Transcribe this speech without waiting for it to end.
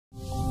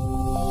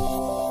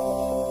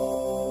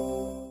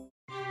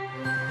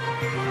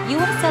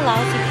U.S.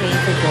 allows Ukraine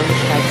for drone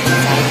strikes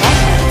inside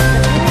Russia.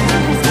 The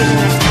Pentagon has given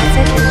a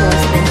tacit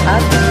endorsement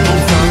of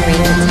Ukraine's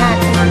long-range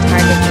attacks on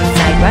targets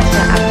inside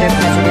Russia after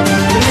President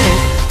Putin's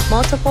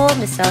multiple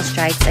missile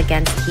strikes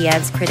against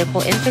Kiev's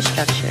critical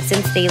infrastructure.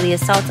 Since daily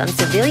assaults on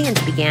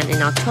civilians began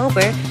in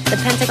October, the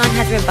Pentagon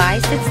has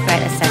revised its threat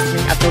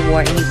assessment of the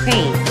war in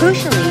Ukraine.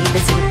 Crucially,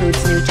 this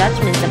includes new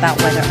judgments about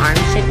whether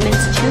arms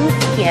shipments to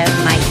Kiev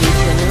might lead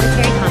to a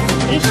military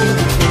confrontation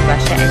between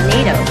Russia and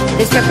NATO.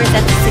 This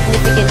represents a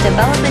significant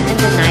development in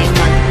the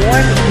 9-month war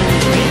between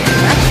Ukraine and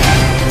Russia,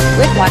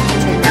 with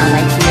Washington now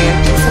likely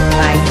to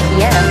supply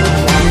Kiev with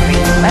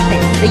long-range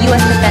weapons. The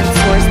U.S. defense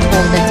force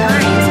told The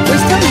Times,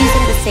 "We're still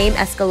using the same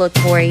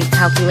escalatory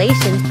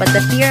calculations, but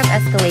the fear of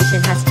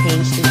escalation has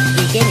changed since the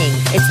beginning.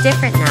 It's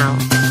different now.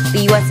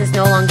 The U.S. is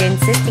no longer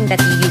insisting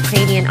that the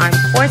Ukrainian armed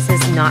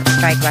forces not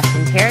strike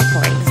Russian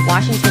territories.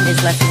 Washington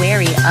is less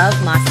wary of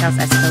Moscow's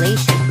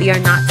escalation. We are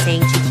not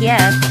saying to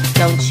Kiev,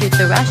 don't shoot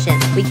the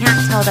Russians. We can't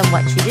tell them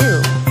what to do.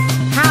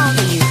 How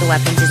they use the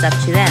weapons is up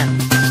to them.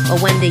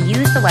 But when they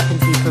use the weapons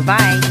we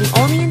provide, we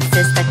only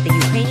insist that the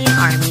Ukrainian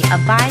army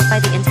abide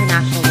by the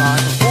international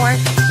laws of war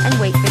and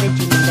wait for the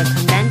Geneva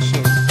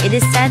Convention. It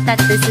is said that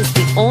this is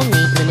the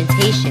only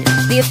limitation."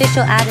 The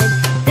official added,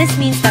 "This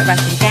means that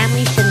Russian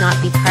families should not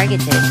be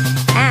targeted,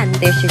 and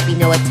there should be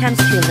no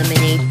attempts to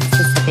eliminate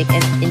specific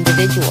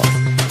individuals.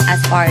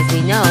 As far as we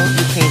know,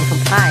 Ukraine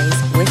complies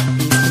with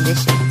these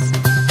conditions."